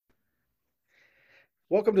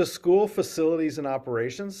Welcome to School Facilities and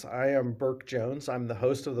Operations. I am Burke Jones. I'm the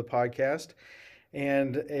host of the podcast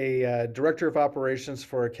and a director of operations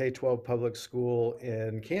for a K-12 public school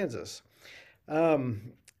in Kansas.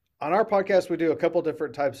 Um, on our podcast, we do a couple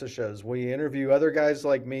different types of shows. We interview other guys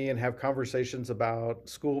like me and have conversations about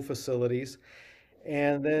school facilities.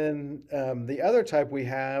 And then the other type we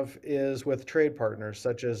have is with trade partners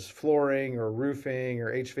such as flooring or roofing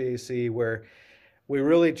or HVAC, where we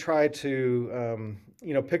really try to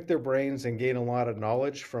pick their brains and gain a lot of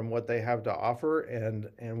knowledge from what they have to offer and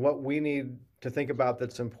what we need to think about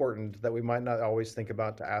that's important that we might not always think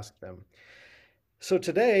about to ask them. So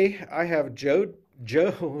today I have Joe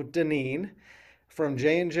Dineen from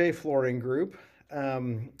J&J Flooring Group.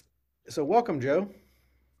 So welcome, Joe.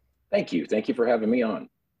 Thank you. Thank you for having me on.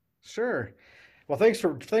 Sure. Well, thanks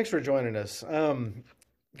for joining us.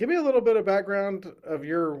 Give me a little bit of background of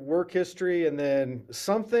your work history and then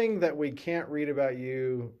something that we can't read about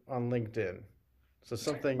you on LinkedIn. So Oh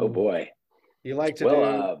something boy. you like to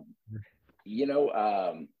Well, do. you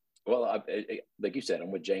know, well, like you said, I'm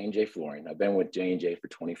with J&J Flooring. I've been with J&J for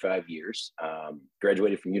 25 years.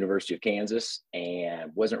 Graduated from University of Kansas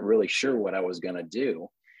and wasn't really sure what I was going to do.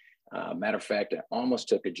 Matter of fact, I almost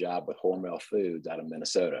took a job with Hormel Foods out of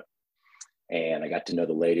Minnesota. And I got to know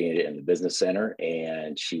the lady in the business center,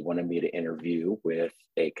 and she wanted me to interview with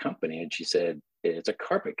a company. And she said, it's a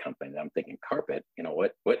carpet company. And I'm thinking, carpet? You know,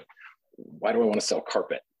 why do I want to sell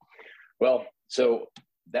carpet? Well, so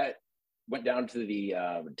that went down to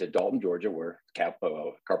to Dalton, Georgia, where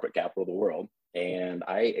carpet capital of the world. And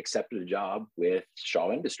I accepted a job with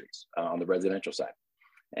Shaw Industries on the residential side.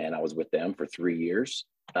 And I was with them for 3 years.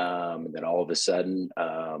 And then all of a sudden,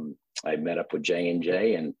 I met up with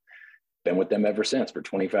J&J and been with them ever since for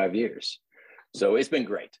 25 years. So it's been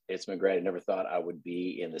great. It's been great. I never thought I would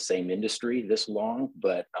be in the same industry this long,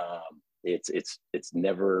 but it's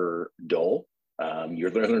never dull.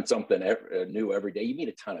 You're learning something new every day. You meet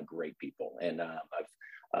a ton of great people, and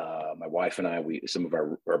my wife and I, some of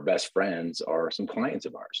our best friends are some clients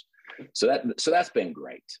of ours. So that's been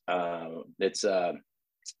great. It's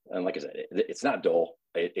and like I said, it's not dull.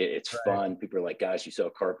 It's Right. fun. People are like, "Guys, you sell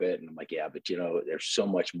carpet," and I'm like, "Yeah, but there's so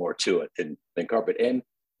much more to it than carpet." And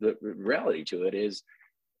the reality to it is,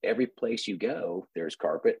 every place you go, there's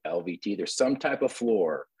carpet, LVT. There's some type of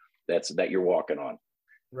floor that you're walking on,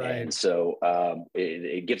 Right. and so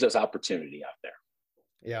it gives us opportunity out there.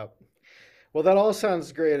 Yeah. Well, that all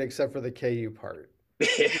sounds great except for the KU part.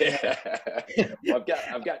 Well,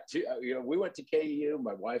 I've got two. We went to KU.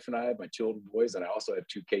 My wife and I, my two older boys, and I also have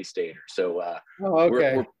two K-Staters. So Oh, we're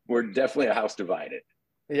okay. we're we're definitely a house divided.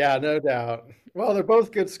 Yeah, no doubt. Well, they're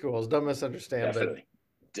both good schools. Don't misunderstand, but Definitely,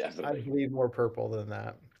 I definitely. bleed more purple than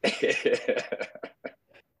that.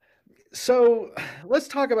 So let's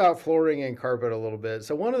talk about flooring and carpet a little bit.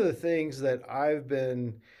 So one of the things that I've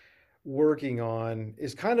been working on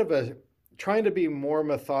is kind of a trying to be more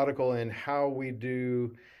methodical in how we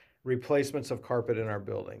do replacements of carpet in our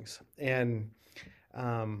buildings and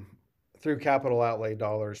um, through capital outlay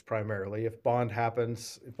dollars primarily. If bond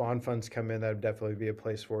happens, if bond funds come in, that would definitely be a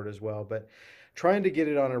place for it as well. But trying to get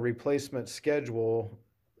it on a replacement schedule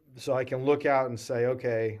so I can look out and say,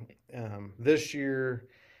 okay, this year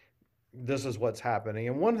this is what's happening.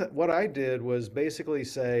 And what I did was basically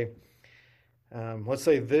say, let's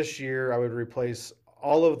say this year I would replace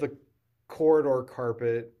all of the corridor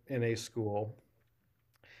carpet in a school.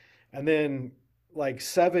 And then, like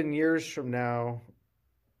 7 years from now,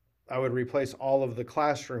 I would replace all of the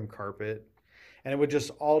classroom carpet. And it would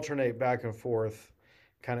just alternate back and forth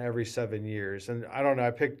kind of every 7 years. And I don't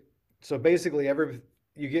know, so basically,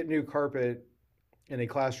 you get new carpet in a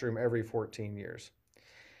classroom every 14 years.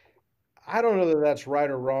 I don't know that that's right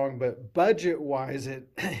or wrong, but budget wise,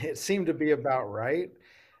 it seemed to be about right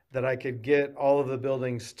that I could get all of the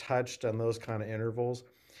buildings touched on those kind of intervals.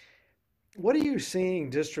 What are you seeing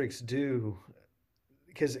districts do?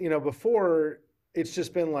 Because, before it's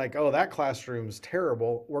just been like, oh, that classroom's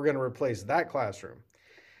terrible. We're going to replace that classroom.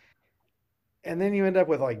 And then you end up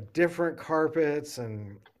with like different carpets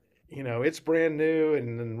and, it's brand new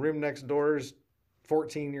and then room next door is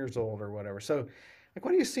 14 years old or whatever. So, like,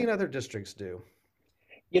 what are you seeing other districts do?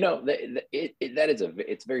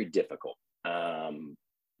 It's very difficult.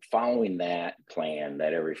 Following that plan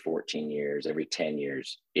that every 14 years, every 10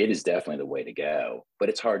 years, it is definitely the way to go. But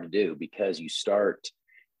it's hard to do because you start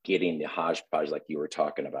getting the hodgepodge like you were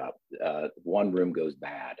talking about. One room goes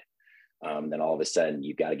bad. Then all of a sudden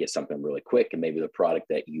you've got to get something really quick, and maybe the product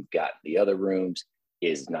that you've got in the other rooms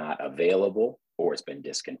is not available or it's been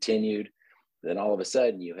discontinued. Then all of a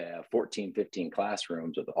sudden you have 14, 15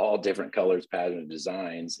 classrooms with all different colors, patterns,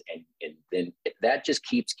 designs. And then that just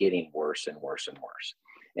keeps getting worse and worse and worse.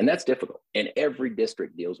 And that's difficult. And every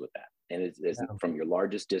district deals with that. And it's Yeah. from your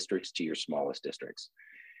largest districts to your smallest districts.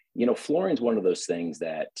 You know, flooring is one of those things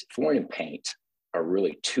that flooring and paint are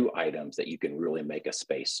really two items that you can really make a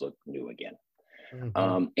space look new again.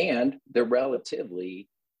 Hmm. And they're relatively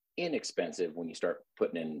inexpensive when you start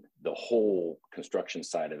putting in the whole construction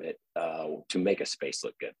side of it to make a space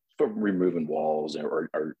look good for removing walls or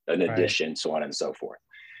an Right. addition, so on and so forth.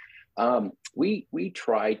 We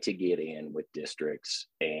try to get in with districts,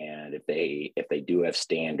 and if they do have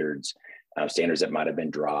standards, standards that might have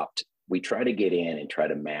been dropped, we try to get in and try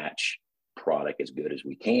to match product as good as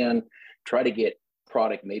we can. Try to get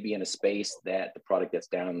product maybe in a space that the product that's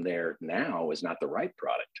down there now is not the right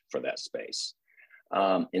product for that space,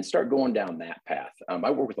 and start going down that path.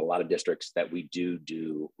 I work with a lot of districts that we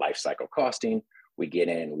do life cycle costing. We get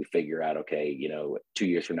in, we figure out, okay, you know, 2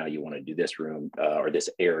 years from now, you want to do this room or this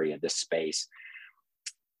area, this space.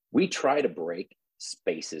 We try to break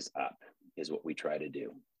spaces up, is what we try to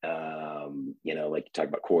do. You know, like you talk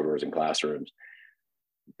about corridors and classrooms.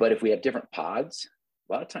 But if we have different pods,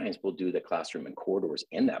 a lot of times we'll do the classroom and corridors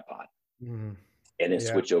in that pod Mm. and then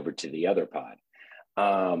Yeah. switch over to the other pod.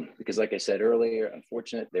 Because like I said earlier,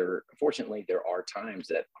 unfortunately, there are times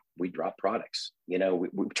that we drop products. You know,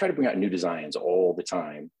 we try to bring out new designs all the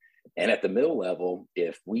time. And at the middle level,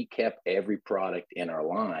 if we kept every product in our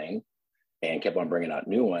line and kept on bringing out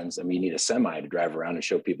new ones, I mean, you need a semi to drive around and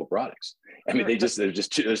show people products. I mean, there's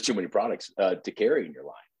too many products to carry in your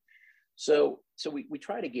line. So we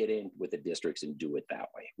try to get in with the districts and do it that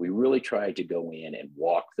way. We really try to go in and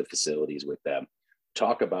walk the facilities with them,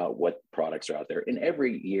 talk about what products are out there. And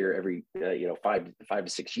every year, every 5 to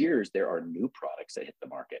 6 years, there are new products that hit the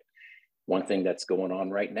market. One thing that's going on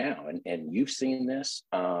right now, and you've seen this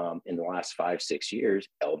in the last 5, 6 years,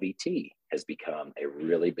 LVT has become a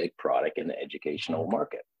really big product in the educational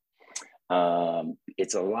market.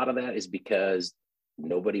 It's a lot of that is because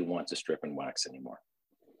nobody wants a strip and wax anymore.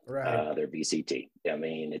 Right. They're VCT. I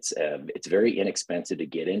mean, it's very inexpensive to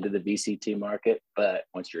get into the VCT market, but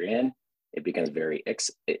once you're in, it becomes very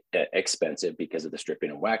expensive because of the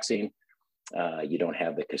stripping and waxing. You don't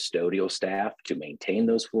have the custodial staff to maintain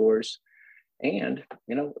those floors. And,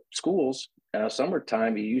 you know, schools,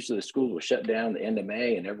 summertime, usually the schools will shut down the end of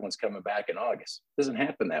May and everyone's coming back in August. It doesn't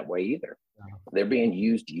happen that way either. They're being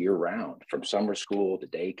used year round from summer school to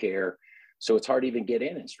daycare. So it's hard to even get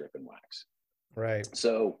in and strip and wax. Right.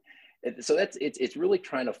 So it's really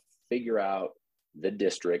trying to figure out the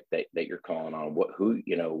district that you're calling on,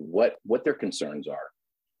 what their concerns are,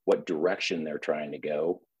 what direction they're trying to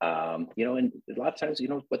go, and a lot of times,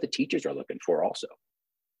 what the teachers are looking for also.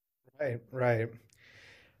 Right. Right.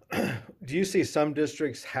 Do you see some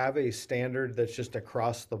districts have a standard that's just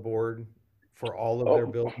across the board for all of their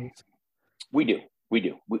Oh, buildings? we do.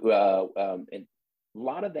 And a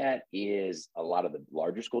lot of that is a lot of the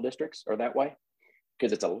larger school districts are that way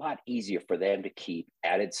because it's a lot easier for them to keep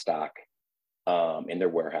added stock in their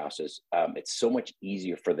warehouses. It's so much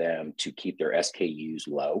easier for them to keep their SKUs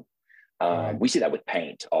low. Right. We see that with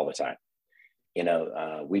paint all the time.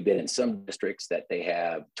 We've been in some districts that they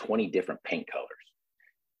have 20 different paint colors.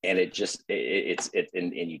 And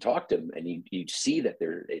and you talk to them and you see that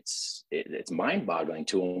it's mind boggling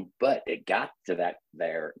to them, but it got to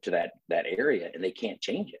that area and they can't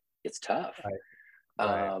change it. It's tough. Right.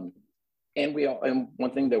 Right. Um, and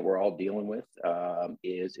one thing that we're all dealing with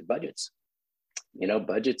is budgets.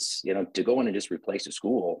 Budgets, to go in and just replace a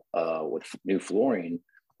school with new flooring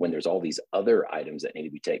when there's all these other items that need to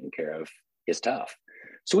be taken care of is tough.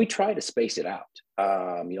 So we try to space it out.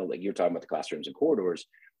 Like you're talking about the classrooms and corridors.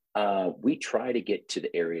 We try to get to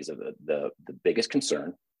the areas of the biggest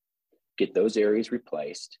concern, get those areas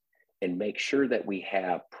replaced, and make sure that we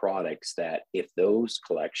have products that if those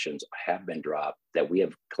collections have been dropped, that we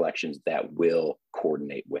have collections that will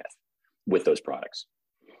coordinate with those products,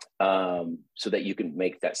 so that you can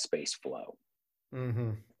make that space flow.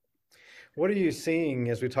 Hmm. What are you seeing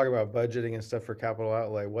as we talk about budgeting and stuff for capital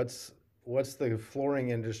outlay? What's the flooring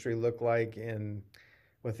industry look like in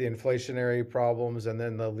with the inflationary problems and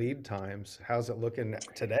then the lead times? How's it looking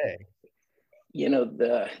today? You know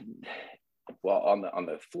the Well, on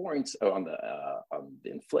the flooring, on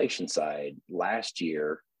the inflation side, last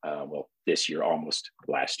year, this year, almost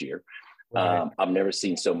last year, Right. I've never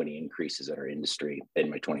seen so many increases in our industry in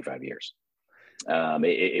my 25 years.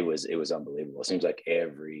 It was unbelievable. It seems like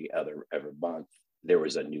every month there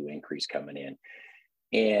was a new increase coming in,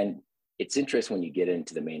 and it's interesting when you get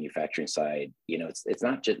into the manufacturing side. It's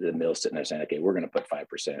not just the mill sitting there saying, okay, we're going to put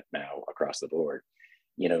 5% now across the board.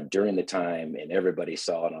 During the time, and everybody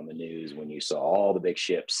saw it on the news when you saw all the big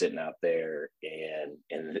ships sitting out there and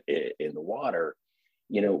in the water,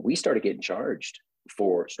 we started getting charged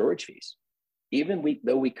for storage fees. Even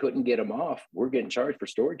though we couldn't get them off, we're getting charged for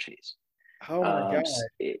storage fees. Oh my God.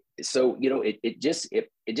 It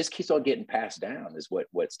just keeps on getting passed down is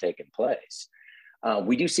what's taking place.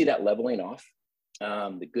 We do see that leveling off.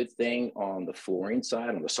 The good thing on the flooring side,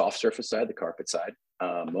 on the soft surface side, the carpet side,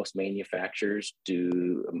 most manufacturers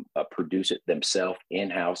do produce it themselves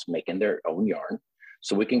in-house, making their own yarn,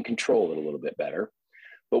 so we can control it a little bit better.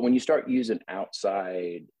 But when you start using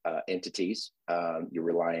outside entities, you're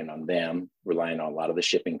relying on them, relying on a lot of the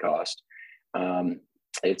shipping cost.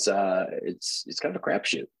 It's kind of a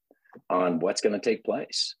crapshoot on what's going to take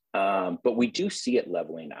place. But we do see it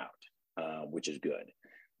leveling out, which is good.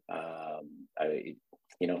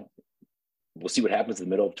 We'll see what happens in the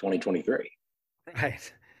middle of 2023.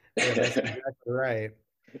 Right. Yeah, that's exactly right.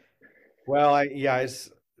 Well, I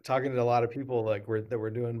was talking to a lot of people like that were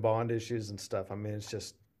doing bond issues and stuff. I mean, it's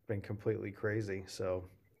just been completely crazy. So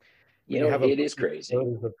when you have a It is budget crazy.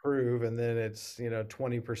 voters approve and then it's,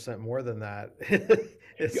 20% more than that,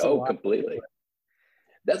 it's a Oh, lot. completely.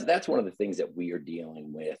 That's one of the things that we are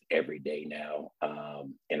dealing with every day now,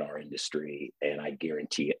 in our industry, and I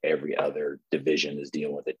guarantee every other division is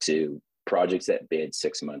dealing with it too. Projects that bid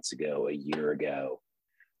 6 months ago, a year ago,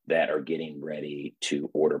 that are getting ready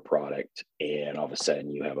to order product, and all of a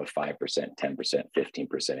sudden you have a 5%, 10%,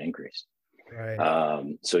 15% increase. Right.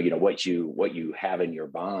 So what you have in your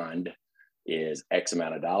bond is X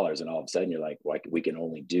amount of dollars, and all of a sudden you're like we can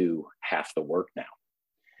only do half the work now.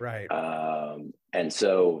 Right. And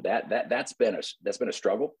so that's been a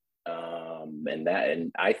struggle, and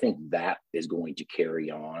I think that is going to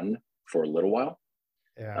carry on for a little while,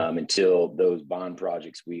 Yeah. until those bond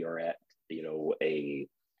projects we are at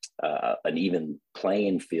an even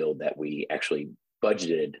playing field, that we actually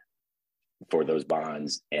budgeted for those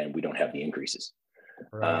bonds and we don't have the increases.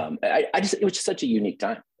 Right. It was just such a unique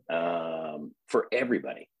time, for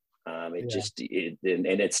everybody. Yeah.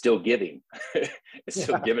 And it's still giving. It's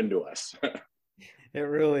still Yeah. given to us. It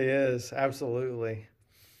really is. Absolutely.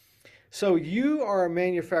 So you are a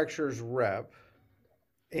manufacturer's rep,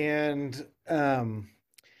 and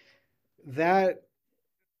that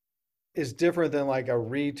is different than like a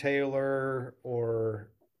retailer,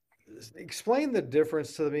 or explain the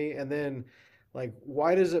difference to me, and then like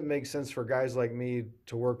why does it make sense for guys like me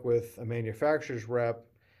to work with a manufacturer's rep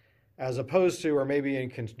as opposed to, or maybe in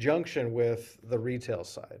conjunction with, the retail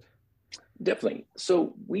side? Definitely.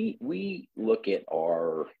 So we look at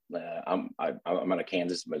our. I'm out of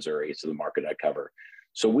Kansas, Missouri, so the market I cover.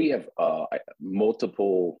 So we have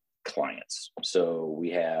multiple clients. So we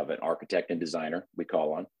have an architect and designer we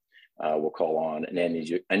call on. We'll call on an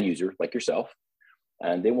end user like yourself,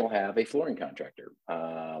 and then we'll have a flooring contractor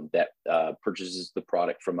that purchases the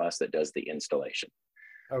product from us, that does the installation.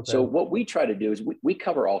 So Okay. what we try to do is we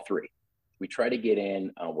cover all three. We try to get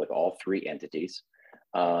in with all three entities.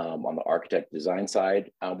 On the architect design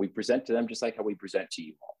side, we present to them just like how we present to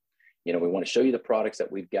you all. We want to show you the products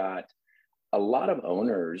that we've got. A lot of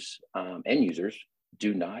owners, end users,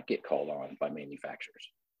 do not get called on by manufacturers.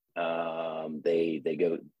 They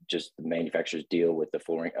go, just the manufacturers deal with the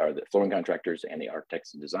flooring contractors and the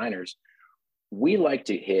architects and designers. We like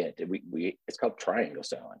to hit, it's called triangle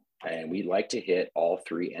selling, and we like to hit all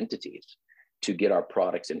three entities to get our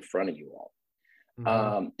products in front of you all.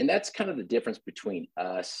 Hmm. And that's kind of the difference between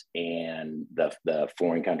us and the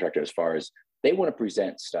flooring contractor, as far as they want to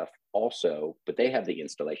present stuff also, but they have the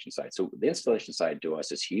installation side. So the installation side to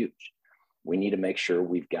us is huge. We need to make sure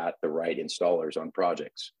we've got the right installers on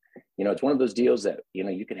projects. It's one of those deals that,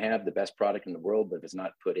 you can have the best product in the world, but if it's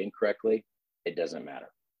not put in correctly, it doesn't matter.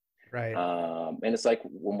 Right. And it's like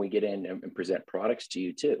when we get in and present products to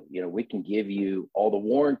you too, we can give you all the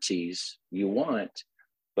warranties you want,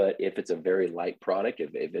 but if it's a very light product,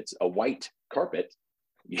 if it's a white carpet,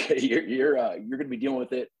 you're going to be dealing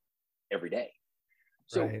with it every day.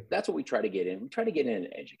 So Right. that's what we try to get in. We try to get in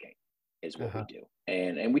and educate is what we Uh-huh. do.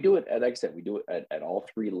 And we do it, like I said, we do it at all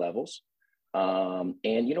three levels. And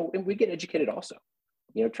we get educated also,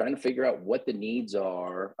 trying to figure out what the needs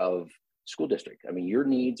are of school district. I mean, your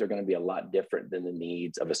needs are going to be a lot different than the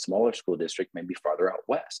needs of a smaller school district, maybe farther out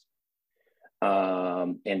west.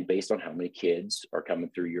 And based on how many kids are coming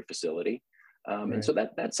through your facility. And Right. so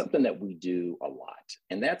that's something that we do a lot.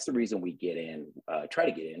 And that's the reason we try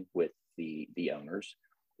to get in with the owners,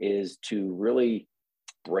 is to really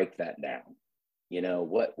break that down.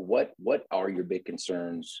 What are your big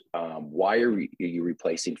concerns? Why are you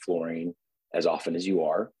replacing flooring as often as you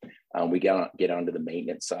are? We get onto the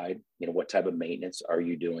maintenance side. What type of maintenance are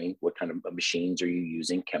you doing? What kind of machines are you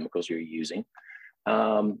using? Chemicals are you using?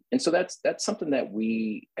 And so that's something that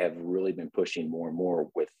we have really been pushing more and more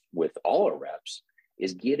with all our reps,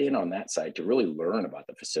 is get in on that side to really learn about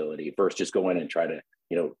the facility versus just go in and try to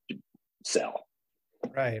sell.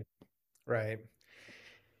 Right. Right.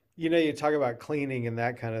 You talk about cleaning and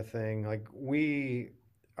that kind of thing. Like we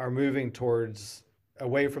are moving towards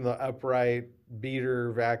away from the upright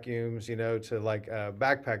beater vacuums, to like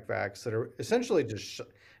backpack vacs that are essentially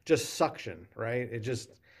just suction, right? It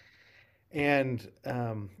just and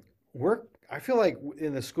we're I feel like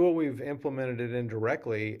in the school we've implemented it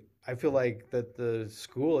indirectly. I feel like that the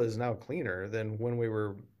school is now cleaner than when we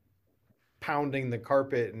were pounding the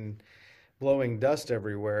carpet and blowing dust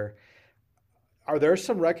everywhere. Are there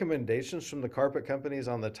some recommendations from the carpet companies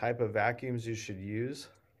on the type of vacuums you should use?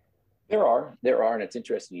 There are, and it's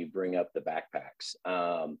interesting you bring up the backpacks.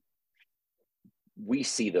 We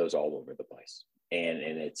see those all over the place, and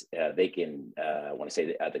it's they can. I want to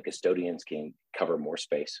say that the custodians can cover more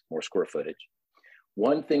space, more square footage.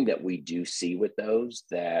 One thing that we do see with those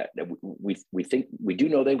that we think we do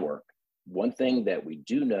know they work. One thing that we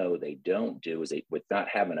do know they don't do is with not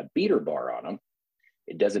having a beater bar on them,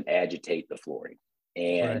 it doesn't agitate the flooring. Right.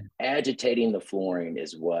 And agitating the flooring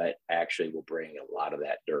is what actually will bring a lot of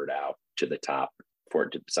that dirt out to the top for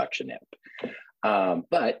it to suction in.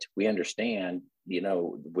 But we understand,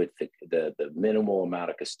 with the minimal amount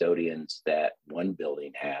of custodians that one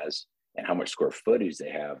building has and how much square footage they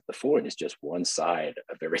have, the flooring is just one side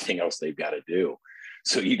of everything else they've got to do.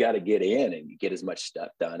 So you got to get in and get as much stuff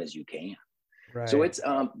done as you can. So Right. it's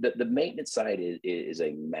the maintenance side is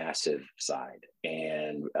a massive side,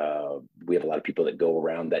 and we have a lot of people that go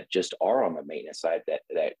around that just are on the maintenance side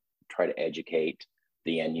that try to educate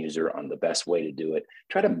the end user on the best way to do it.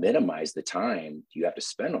 Try to minimize the time you have to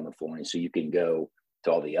spend on the flooring so you can go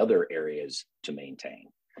to all the other areas to maintain.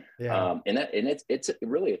 Yeah. It's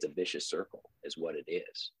a vicious circle, is what it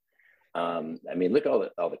is. I mean, look at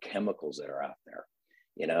all the chemicals that are out there.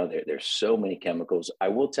 There's so many chemicals. I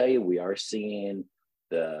will tell you, we are seeing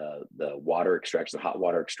the water extraction, the hot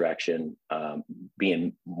water extraction,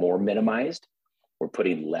 being more minimized. We're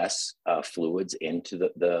putting less fluids into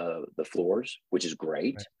the floors, which is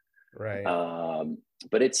great. Right. Right. Um,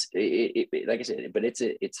 but like I said, but it's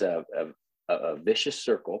a vicious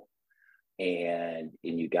circle, and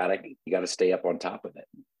you gotta stay up on top of it.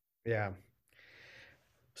 Yeah.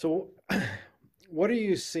 So, what are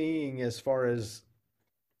you seeing as far as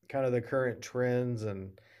kind of the current trends?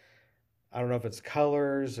 And I don't know if it's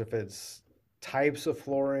colors, if it's types of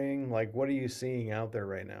flooring. Like, what are you seeing out there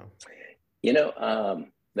right now?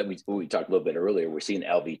 That we talked a little bit earlier. We're seeing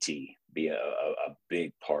LVT be a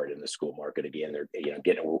big part in the school market again. They're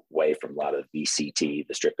getting away from a lot of VCT,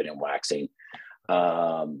 the stripping and waxing.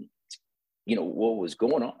 Um, what was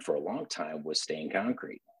going on for a long time was stained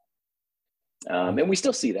concrete. And we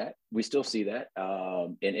still see that. We still see that.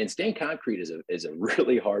 And stained concrete is a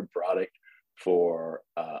really hard product for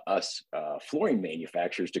us flooring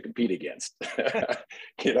manufacturers to compete against.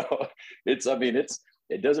 you know,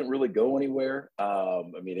 it doesn't really go anywhere.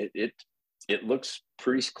 It looks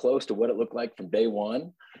pretty close to what it looked like from day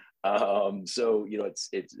one. So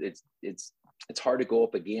it's hard to go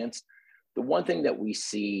up against. The one thing that we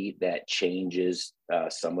see that changes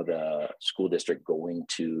some of the school district going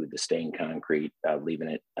to the stained concrete, leaving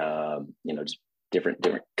it, just different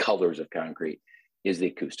colors of concrete, is the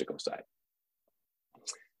acoustical side.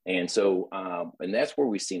 And so, and that's where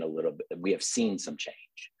we've seen we have seen some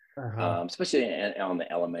change, Uh-huh. especially on the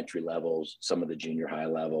elementary levels, some of the junior high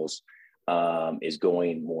levels, is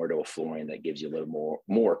going more to a flooring that gives you a little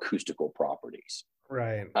more acoustical properties.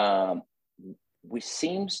 Right. We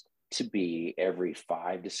seems to be every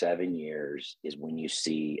 5 to 7 years is when you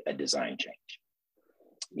see a design change.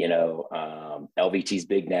 LVT is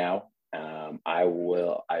big now. I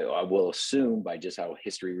will assume, by just how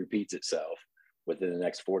history repeats itself, within the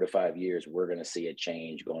next 4 to 5 years, we're going to see a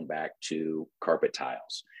change going back to carpet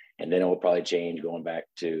tiles, and then it will probably change going back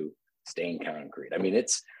to stained concrete. I mean,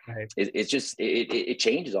 Right. it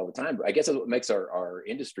changes all the time. I guess that's what makes our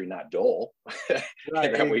industry not dull.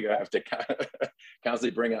 Right. That we have to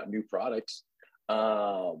constantly bring out new products.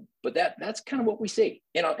 But that's kind of what we see.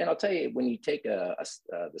 And I'll tell you, when you take the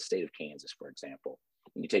state of Kansas, for example,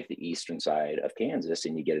 when you take the eastern side of Kansas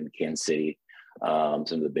and you get into Kansas City, some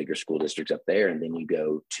of the bigger school districts up there, and then you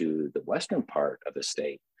go to the western part of the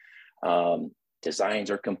state, designs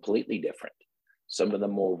are completely different. Some of the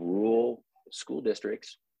more rural school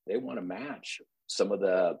districts They want to match some of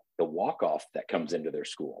the walk off that comes into their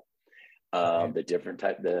school, Right. the different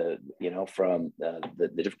type, from the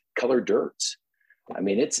different colored dirts. I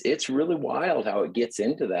mean, it's really wild how it gets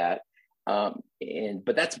into that.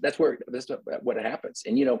 But that's what happens.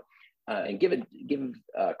 And and give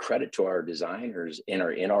credit to our designers in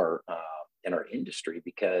our industry,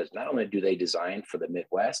 because not only do they design for the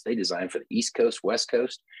Midwest, they design for the East Coast, West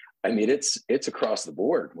Coast. I mean, it's across the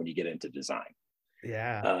board when you get into design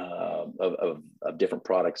Yeah. of different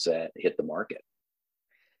products that hit the market.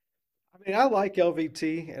 I mean, I like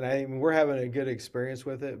LVT, and I mean, we're having a good experience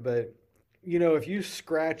with it. But if you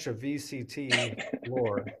scratch a VCT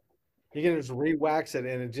floor, you can just re-wax it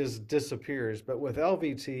and it just disappears. But with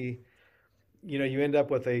LVT, you end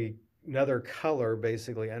up with another color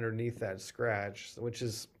basically underneath that scratch, which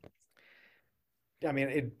is, I mean,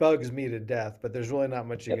 it bugs me to death. But there's really not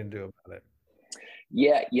much you Yep. can do about it.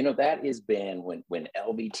 Yeah, that has been when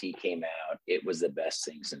LVT came out, it was the best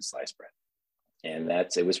thing since sliced bread, and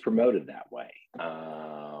it was promoted that way.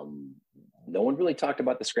 No one really talked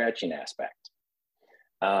about the scratching aspect.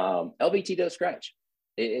 LVT does scratch.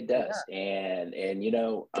 It Yeah. does,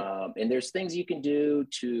 and there's things you can do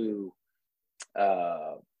to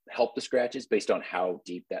uh, help the scratches based on how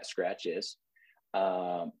deep that scratch is.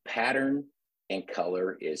 Pattern and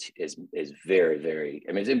color is very, very.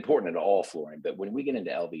 I mean, it's important in all flooring, but when we get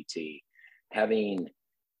into LVT, having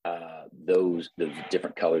those the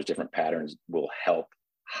different colors, different patterns will help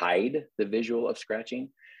hide the visual of scratching.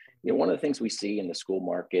 One of the things we see in the school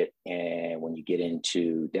market, and when you get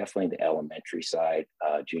into definitely the elementary side,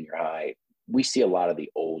 junior high, we see a lot of the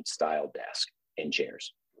old style desk and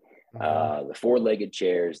chairs. Hmm. The four-legged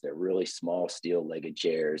chairs, they're really small steel-legged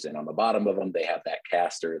chairs, and on the bottom of them, they have that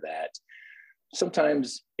caster that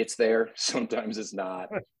sometimes it's there, sometimes it's not,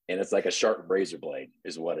 and it's like a sharp razor blade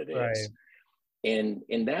is what it is. Right.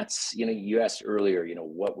 And that's, you asked earlier,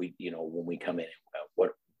 what we, when we come in,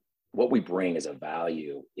 what we bring as a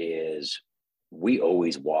value is we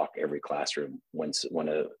always walk every classroom. When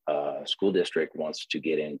a school district wants to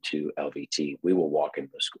get into LVT, we will walk in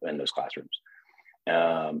those classrooms.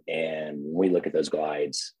 And when we look at those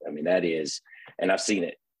glides, I mean, that is, and I've seen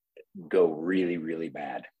it go really, really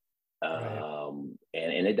bad. Right.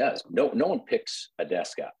 And it does. No one picks a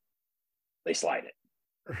desk up; they slide it,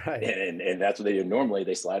 Right. and that's what they do. Normally,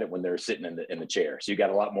 they slide it when they're sitting in the chair, so you got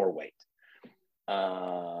a lot more weight.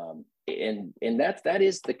 And that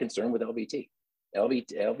is the concern with LVT.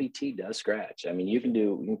 LVT does scratch. I mean, you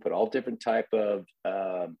can put all different type of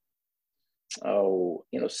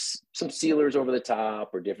some sealers over the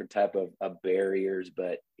top or different type of barriers,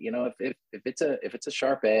 but if it's a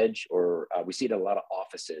sharp edge, or we see it in a lot of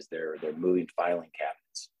offices, they're moving filing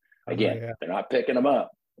cabinets. Oh Again, yeah. they're not picking them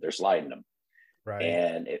up, they're sliding them, Right.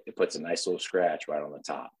 and it puts a nice little scratch right on the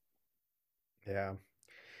top. Yeah.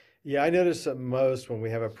 Yeah, I notice it most when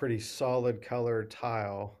we have a pretty solid colored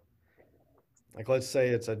tile. Like let's say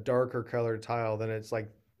it's a darker colored tile, then it's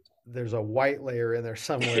like there's a white layer in there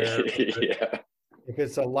somewhere. Yeah. If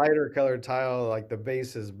it's a lighter colored tile, like the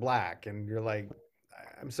base is black, and you're like,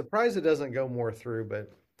 I'm surprised it doesn't go more through,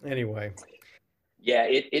 but anyway. Yeah,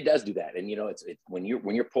 it does do that. And it's when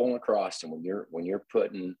you're pulling across, and when you're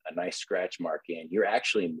putting a nice scratch mark in, you're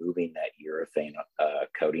actually moving that urethane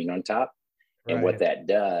coating on top. And what Right. that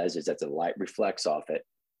does is that the light reflects off it.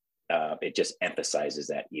 It just emphasizes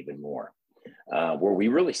that even more. Where we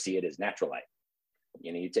really see it is natural light.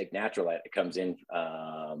 You take natural light that comes in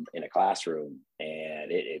a classroom,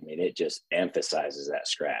 and it just emphasizes that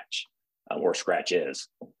scratch, or scratches,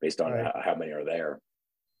 based on Right. how many are there.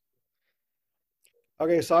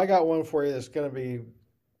 Okay, so I got one for you that's going to be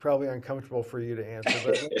probably uncomfortable for you to answer,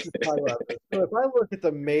 but let's just talk about this. So if I look at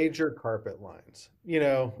the major carpet lines,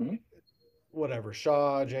 Mhm. whatever,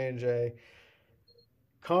 Shaw, J&J,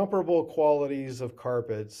 comparable qualities of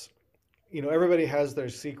carpets, everybody has their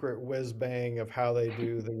secret whiz bang of how they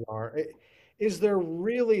do the yarn. Is there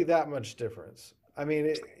really that much difference? I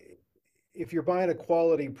mean, if you're buying a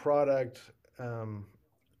quality product, um,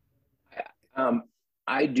 Um,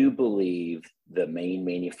 I do believe the main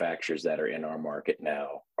manufacturers that are in our market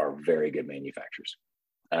now are very good manufacturers.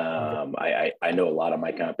 okay, I know a lot of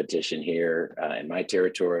my competition here in my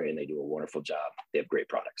territory, and they do a wonderful job. They have great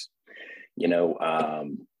products.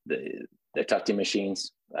 The tufting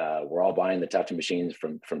machines. We're all buying the tufting machines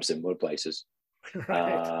from similar places.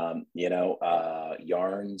 right,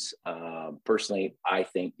 Yarns. Personally, I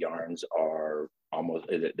think yarns are almost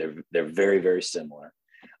they're very, very similar.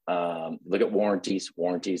 Look at warranties.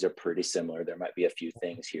 Warranties are pretty similar. There might be a few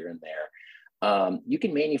things here and there. You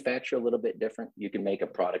can manufacture a little bit different. You can make a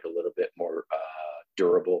product a little bit more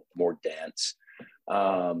durable, more dense.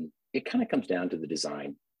 It kind of comes down to the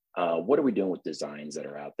design. What are we doing with designs that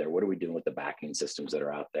are out there? What are we doing with the backing systems that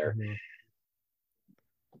are out there? Mhm.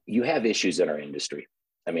 You have issues in our industry.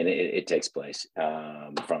 I mean, it takes place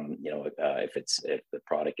from if the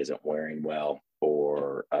product isn't wearing well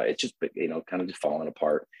or it's just kind of just falling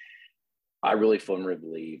apart. I really firmly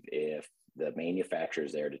believe if the manufacturer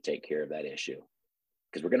is there to take care of that issue,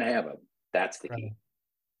 because we're going to have them. That's the Right. key.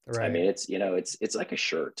 I Right. mean, it's like a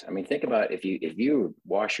shirt. I mean, think about if you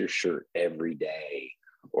wash your shirt every day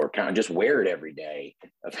or kind of just wear it every day,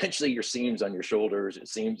 eventually your seams on your shoulders, it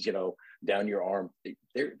seems, down your arm,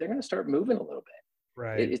 they're going to start moving a little bit.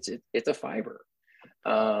 Right. It's a fiber.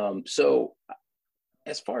 So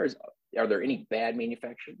as far as are there any bad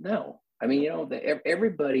manufacturers? No. I mean,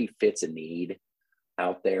 everybody fits a need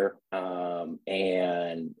out there,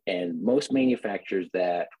 and most manufacturers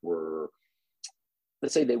that were,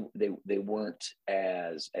 let's say they weren't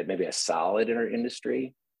as maybe as solid in our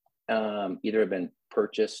industry, either have been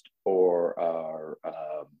purchased or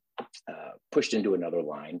are pushed into another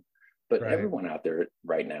line. But Right. everyone out there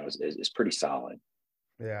right now is pretty solid.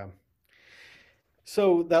 Yeah.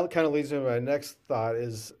 So that kind of leads me to my next thought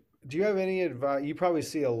is, do you have any advice? You probably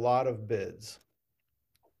see a lot of bids.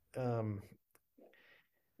 Um,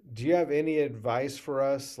 do you have any advice for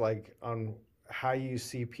us, like on how you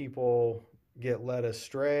see people get led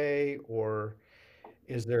astray, or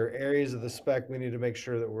is there areas of the spec we need to make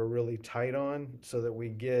sure that we're really tight on so that we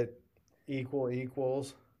get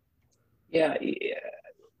equals? Yeah,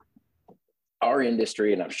 our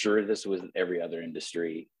industry, and I'm sure this was every other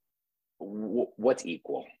industry. What's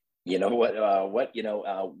equal? We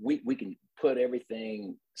can put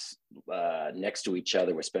everything next to each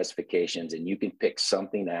other with specifications, and you can pick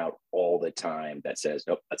something out all the time that says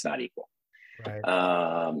nope, that's not equal. Right.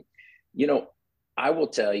 um, you know I will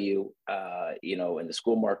tell you, in the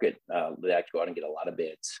school market, they have to go out and get a lot of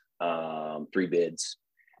bids, 3 bids.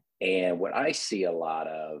 And what I see a lot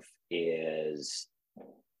of is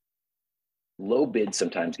low bid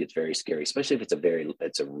sometimes gets very scary, especially if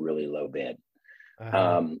it's a really low bid.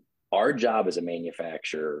 Uh-huh. Um, our job as a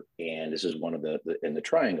manufacturer, and this is one of the in the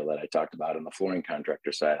triangle that I talked about on the flooring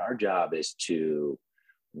contractor side, our job is to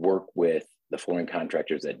work with the flooring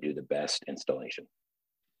contractors that do the best installation.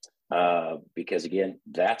 Because again,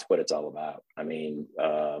 that's what it's all about. I mean,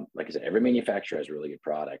 like I said, every manufacturer has really good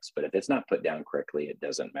products, but if it's not put down correctly, it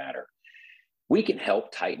doesn't matter. We can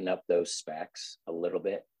help tighten up those specs a little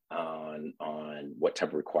bit on what type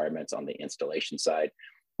of requirements on the installation side.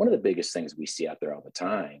 One of the biggest things we see out there all the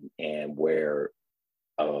time, and where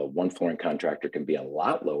one flooring contractor can be a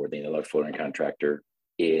lot lower than another flooring contractor,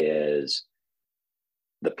 is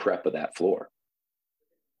the prep of that floor.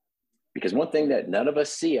 Because one thing that none of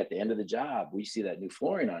us see at the end of the job, we see that new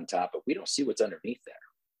flooring on top, but we don't see what's underneath there.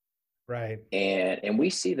 Right. And we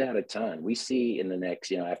see that a ton. We see in the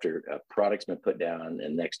next, after a product's been put down in the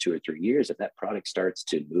next 2 or 3 years, if that product starts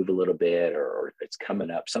to move a little bit, or it's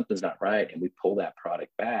coming up, something's not right, and we pull that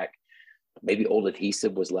product back. Maybe old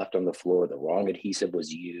adhesive was left on the floor, the wrong adhesive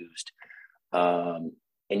was used, and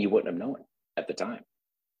you wouldn't have known at the time.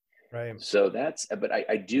 Right. So but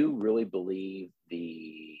I do really believe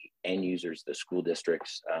the end users, the school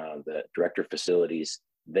districts, the director of facilities,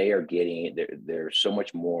 they're so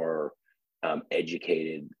much more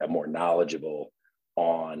educated, more knowledgeable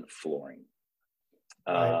on flooring.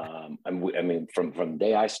 Right. I mean, from the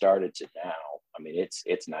day I started to now, I mean,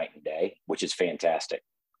 it's night and day, which is fantastic.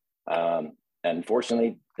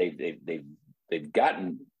 Unfortunately, they've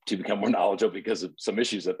gotten to become more knowledgeable because of some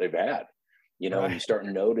issues that they've had, and you Right. start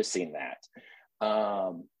noticing that.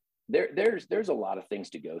 There's a lot of things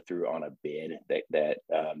to go through on a bid that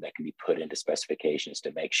can be put into specifications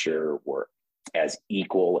to make sure we're as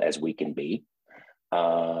equal as we can be,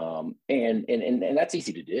 and that's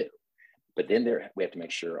easy to do. But then we have to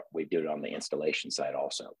make sure we do it on the installation side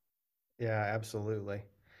also. Yeah, absolutely.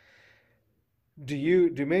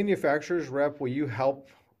 Do manufacturers rep, will you help,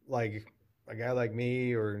 like a guy like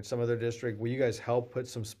me or in some other district, will you guys help put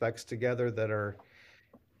some specs together that are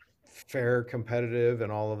fair, competitive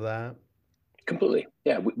and all of that? Completely.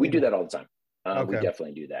 Yeah, we do And that all the time. We okay.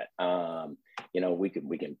 definitely do that. We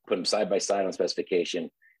can put them side by side on specification.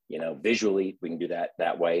 Visually we can do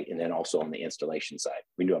that way, and then also on the installation side,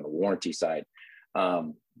 we can do it on the warranty side.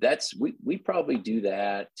 That's we probably do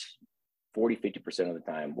that 40-50% of the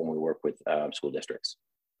time when we work with school districts.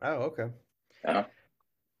 Oh, okay. Uh-huh.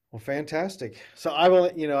 Well, fantastic. So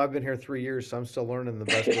I've been here 3 years, so I'm still learning the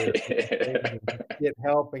best way to do things and get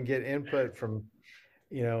help and get input from,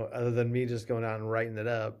 other than me just going out and writing it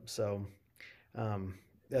up. So, um,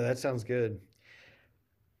 yeah, that sounds good.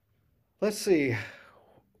 Let's see.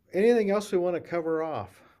 anything else we want to cover off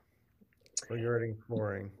regarding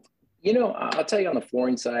flooring? I'll tell you on the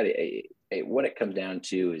flooring side, what it comes down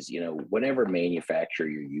to is, whatever manufacturer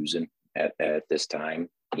you're using at this time,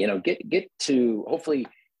 get to hopefully,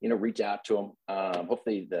 reach out to them.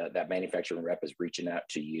 Hopefully that manufacturing rep is reaching out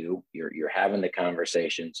to you. You're having the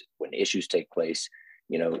conversations when issues take place.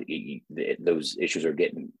 Those issues are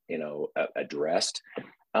getting, addressed.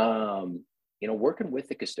 Working with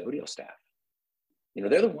the custodial staff,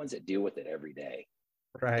 they're the ones that deal with it every day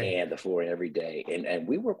Right. and the flooring every day. And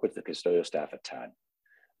we work with the custodial staff a ton.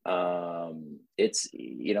 It's,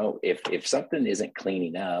 if something isn't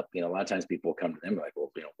cleaning up, a lot of times people come to them like,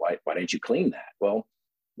 well, why didn't you clean that? Well,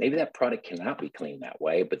 maybe that product cannot be cleaned that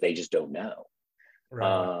way, but they just don't know.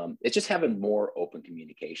 Right. It's just having more open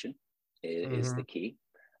communication is Hmm. the key.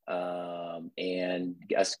 And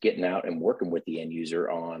us getting out and working with the end user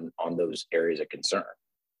on those areas of concern.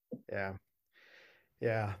 Yeah.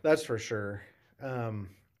 Yeah, that's for sure. Um,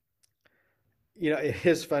 it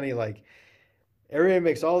is funny, like everybody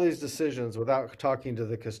makes all these decisions without talking to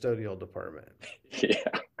the custodial department. Yeah,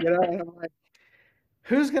 And I'm like,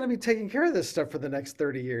 who's going to be taking care of this stuff for the next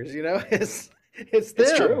 30 years? It's it's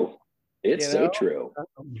them, true. It's you so know? true.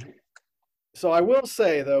 Um, so I will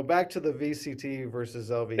say though, back to the VCT versus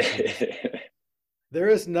LVTs, there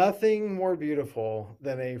is nothing more beautiful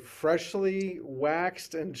than a freshly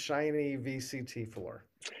waxed and shiny VCT floor.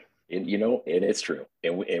 And it's true.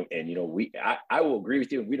 And I will agree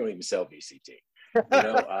with you. We don't even sell VCT.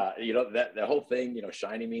 That the whole thing,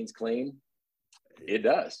 shiny means clean. It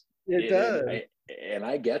does. It does. And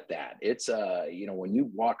I get that. It's when you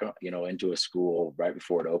walk up, into a school right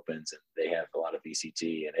before it opens and they have a lot of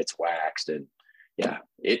VCT and it's waxed and yeah,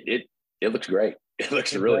 it looks great. It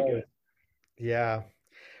looks It really does. good. Yeah.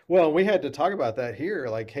 Well, we had to talk about that here.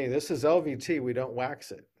 Like, hey, this is LVT. We don't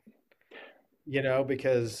wax it,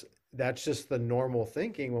 because that's just the normal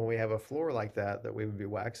thinking when we have a floor like that, that we would be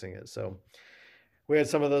waxing it. So we had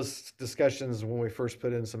some of those discussions when we first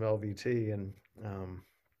put in some LVT, and um,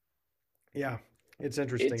 yeah, it's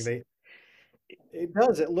interesting. It's It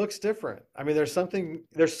does. It looks different. I mean, there's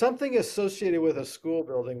something associated with a school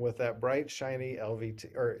building with that bright, shiny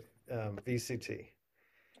LVT or VCT.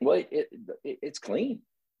 well, it's clean.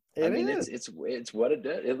 I It mean, is. it's what it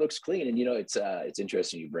does. It looks clean, and it's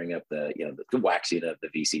interesting you bring up the waxing of the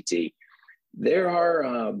VCT.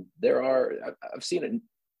 I've seen it.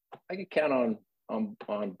 I can count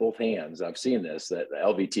on both hands. I've seen this that the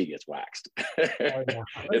LVT gets waxed. Oh yeah.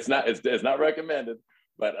 It's not recommended,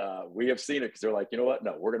 but we have seen it because they're like, you know what?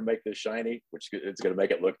 No, we're going to make this shiny, which it's going to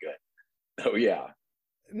make it look good. Oh yeah.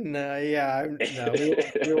 No, yeah, no, we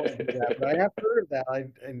won't do that. But I have heard of that.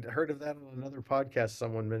 I heard of that on another podcast.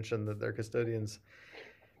 Someone mentioned that their custodians,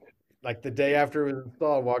 like the day after it was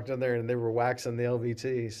installed, walked in there and they were waxing the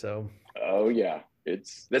LVT. So Oh yeah.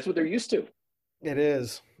 That's what they're used to. it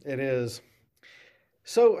is. It is.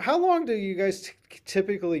 So how long do you guys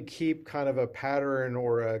typically keep kind of a pattern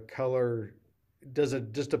or a color? Does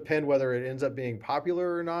it just depend whether it ends up being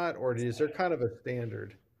popular or not, or is there kind of a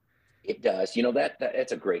standard? It does.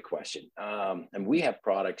 That's a great question. And we have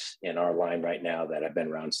products in our line right now that have been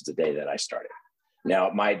around since the day that I started. Now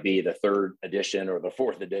it might be the third edition or the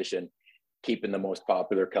fourth edition, keeping the most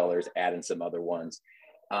popular colors, adding some other ones.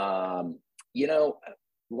 Um, you know,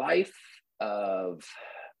 life of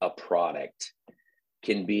a product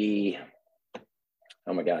can be,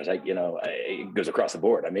 oh my gosh, it goes across the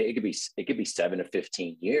board. I mean, it could be 7 to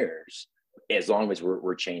 15 years as long as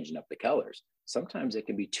we're changing up the colors. Sometimes it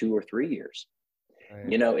can be 2 or 3 years. Right.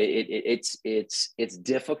 It's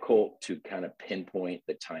difficult to kind of pinpoint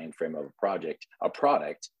the time frame of a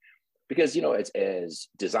product, because it's as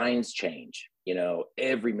designs change.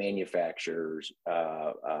 Every manufacturer's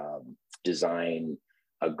design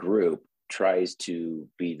a group tries to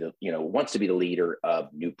be wants to be the leader of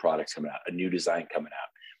new products coming out, a new design coming out.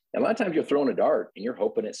 And a lot of times you're throwing a dart and you're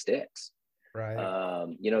hoping it sticks. Right.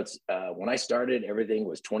 It's when I started, everything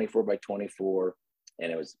was 24 by 24,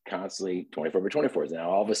 and it was constantly 24 by 24s. Now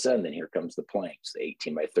all of a sudden, then here comes the planks, the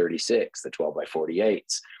 18 by 36, the 12 by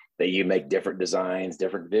 48s. That you make different designs,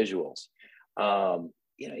 different visuals.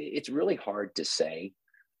 It's really hard to say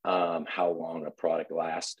how long a product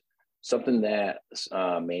lasts. Something that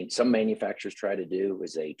some manufacturers try to do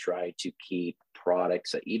is they try to keep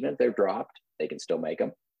products that even if they're dropped, they can still make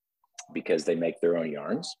them because they make their own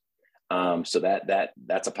yarns. So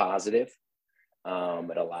that's a positive.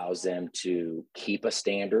 It allows them to keep a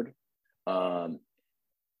standard.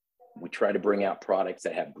 We try to bring out products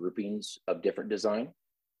that have groupings of different design,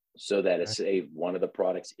 so that Right. if one of the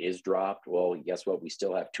products is dropped, well, guess what? We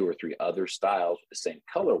still have two or three other styles with the same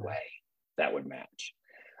colorway that would match.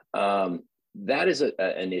 Um, that is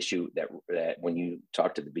an issue that when you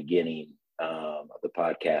talked at the beginning of the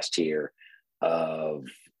podcast here of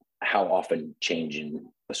how often changing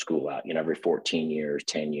a school out, every 14 years,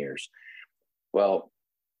 10 years. Well,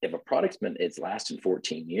 if a product's been it's lasted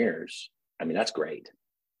 14 years, I mean, that's great.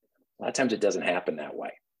 A lot of times it doesn't happen that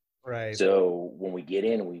way. Right. So when we get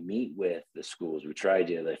in and we meet with the schools, we try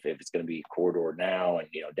to, if it's going to be corridor now and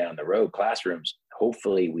down the road classrooms,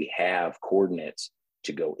 hopefully we have coordinates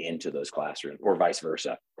to go into those classrooms or vice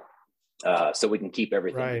versa, so we can keep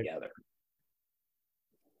everything Right. together.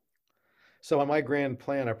 So on my grand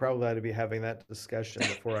plan, I probably ought to be having that discussion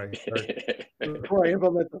before I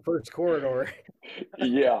implement the first corridor.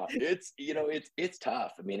 Yeah, it's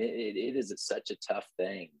tough. I mean, it is such a tough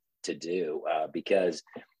thing to do, because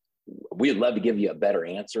we'd love to give you a better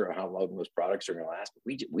answer on how long those products are going to last, but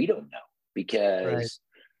we don't know Right. because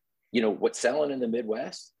what's selling in the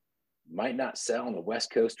Midwest might not sell on the West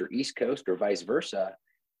Coast or East Coast or vice versa.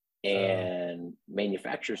 Uh, And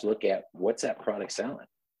manufacturers look at what's that product selling,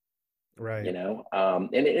 right.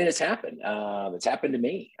 and it's happened. It's happened to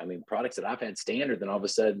me. I mean, products that I've had standard, then all of a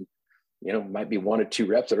sudden, might be one or two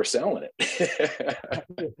reps that are selling it,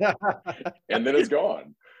 and then it's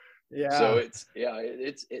gone. So Yeah. it's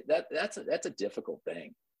yeah, that's a difficult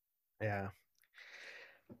thing. Yeah.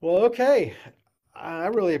 Well, okay. I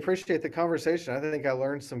really appreciate the conversation. I think I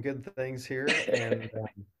learned some good things here. And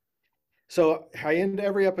so I end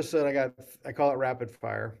every episode, I call it rapid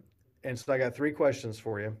fire. And so I got three questions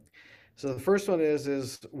for you. So the first one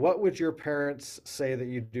is what would your parents say that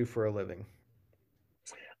you do for a living?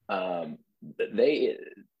 um, they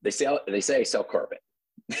they say sell carpet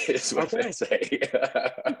is what they Okay. say.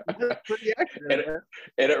 That's pretty and, accurate, it, man.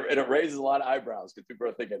 and it raises a lot of eyebrows because people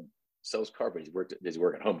are thinking, sells carpet. Does he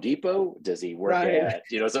work at Home Depot? Does he work Right. at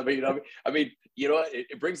something? I mean,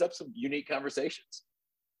 it brings up some unique conversations.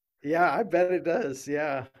 Yeah, I bet it does.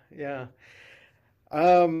 Yeah. Yeah.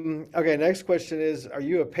 Okay, next question is, are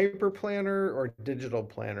you a paper planner or digital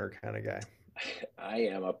planner kind of guy? I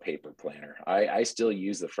am a paper planner. I still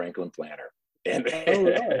use the Franklin planner, and Oh,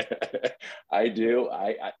 really? I do.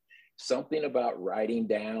 I something about writing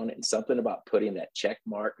down and something about putting that check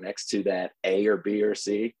mark next to that A or B or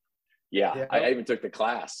C. Yeah, Yeah. I even took the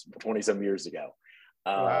class 20 some years ago,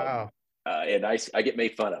 um, Wow. and I get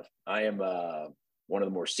made fun of. I am one of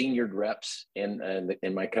the more senior reps in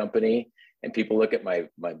my company, and people look at my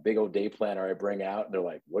big old day planner I bring out, and they're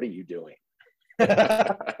like, "What are you doing?"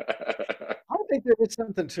 I think there is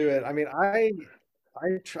something to it. I mean,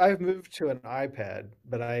 I've moved to an iPad,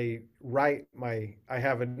 but I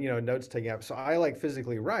have a notes taking app, so I like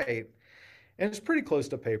physically write, and it's pretty close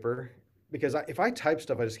to paper because if I type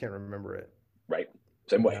stuff, I just can't remember it. Right,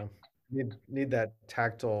 same You way. know, need that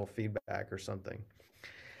tactile feedback or something.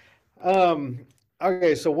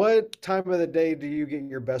 Okay, so what time of the day do you get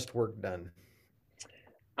your best work done?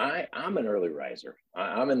 I'm an early riser.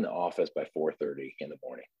 I'm in the office by 4:30 in the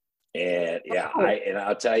morning, and yeah, Oh,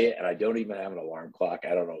 I'll tell you, and I don't even have an alarm clock.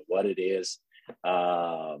 I don't know what it is.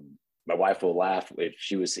 My wife will laugh if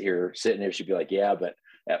she was here sitting here. She'd be like, "Yeah, but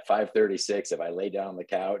at 5:36, if I lay down on the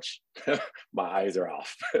couch, my eyes are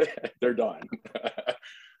off. They're done."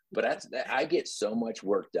 But I get so much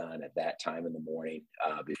work done at that time in the morning,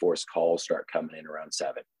 before calls start coming in around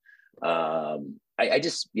 7. I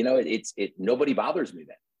just nobody bothers me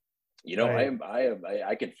then. I right. am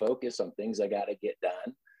I can focus on things I got to get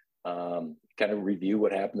done. Kind of review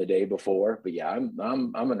what happened the day before. But yeah, I'm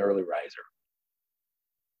an early riser.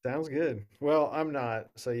 Sounds good. Well, I'm not,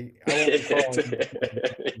 so I won't be following.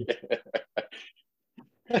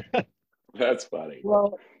 That's funny.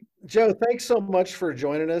 Well, Joe, thanks so much for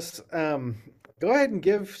joining us. Go ahead and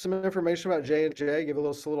give some information about J&J, give a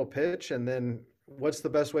little pitch, and then what's the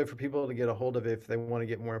best way for people to get a hold of it if they want to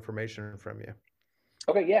get more information from you?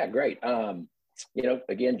 Okay, yeah, great.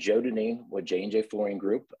 Again, Joe Dineen with J&J Flooring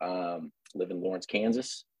Group. Live in Lawrence,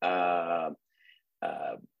 Kansas. Uh,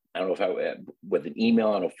 I don't know if with an email.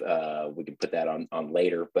 I don't know if we can put that on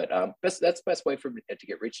later, but that's the best way for me to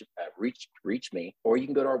get reach me. Or you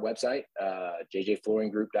can go to our website,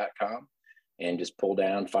 jjflooringgroup.com, and just pull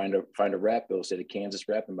down, find a rep. It'll say the Kansas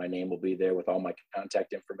rep, and my name will be there with all my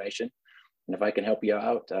contact information. And if I can help you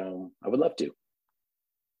out, I would love to.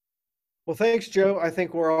 Well, thanks, Joe. I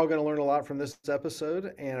think we're all going to learn a lot from this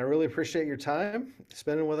episode, and I really appreciate your time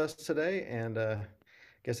spending with us today. And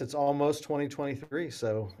guess it's almost 2023,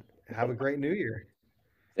 so have a great new year.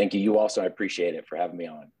 Thank you. You also, I appreciate it for having me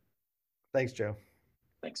on. Thanks, Joe.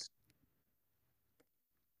 Thanks.